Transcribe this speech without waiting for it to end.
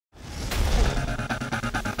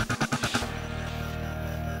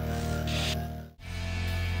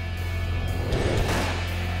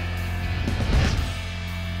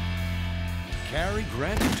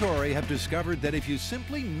Grant and Tori have discovered that if you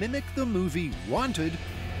simply mimic the movie Wanted,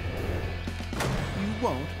 you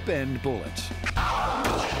won't bend bullets.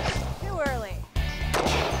 Too early.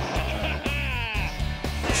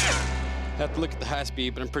 Have to look at the high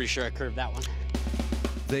speed, but I'm pretty sure I curved that one.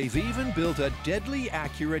 They've even built a deadly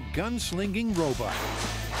accurate gunslinging robot,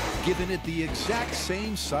 giving it the exact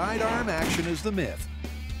same sidearm action as the Myth,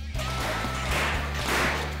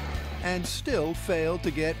 and still failed to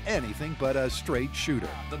get anything but a straight shooter.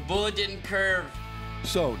 The bullet didn't curve.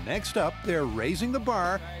 So next up, they're raising the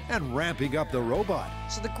bar and ramping up the robot.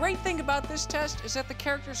 So the great thing about this test is that the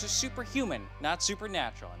characters are superhuman, not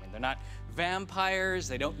supernatural. I mean, they're not vampires,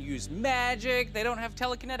 they don't use magic, they don't have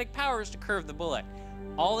telekinetic powers to curve the bullet.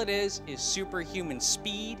 All it is superhuman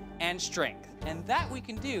speed and strength. And that we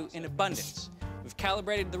can do in abundance. We've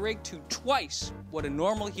calibrated the rig to twice what a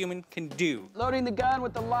normal human can do. Loading the gun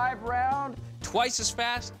with the live round. Twice as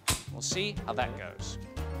fast. We'll see how that goes.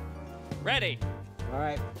 Ready? All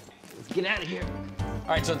right, let's get out of here. All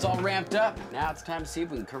right, so it's all ramped up. Now it's time to see if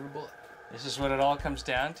we can curve a bullet. This is what it all comes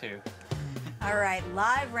down to. All right,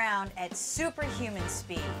 live round at superhuman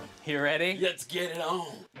speed. You ready? Let's get it on.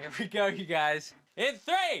 Here we go, you guys. In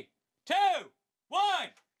 3, 2, 1.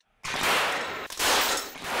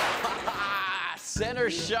 Center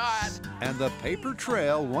shot. And the paper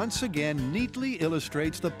trail once again neatly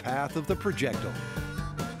illustrates the path of the projectile.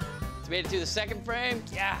 It's made it to the second frame.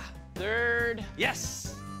 Yeah. Third.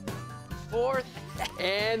 Yes. Fourth.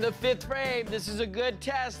 And the fifth frame. This is a good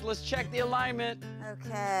test. Let's check the alignment.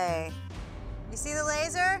 Okay. You see the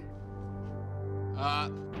laser?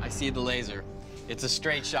 I see the laser. It's a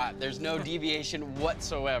straight shot. There's no deviation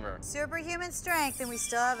whatsoever. Superhuman strength, and we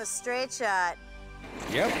still have a straight shot.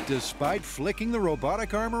 Yep, despite flicking the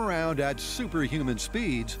robotic arm around at superhuman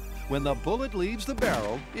speeds, when the bullet leaves the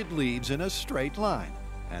barrel, it leaves in a straight line.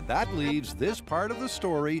 And that leaves this part of the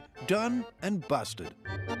story done and busted.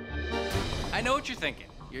 I know what you're thinking.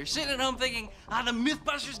 You're sitting at home thinking, the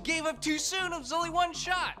Mythbusters gave up too soon. It was only one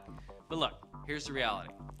shot. But look, here's the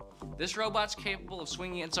reality. This robot's capable of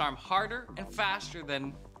swinging its arm harder and faster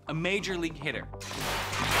than a major league hitter.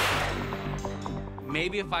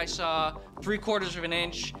 Maybe if I saw 3/4 of an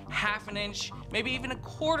inch, half an inch, maybe even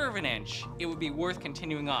 1/4 of an inch, it would be worth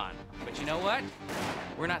continuing on. But you know what?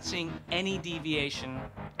 We're not seeing any deviation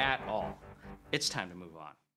at all. It's time to move on.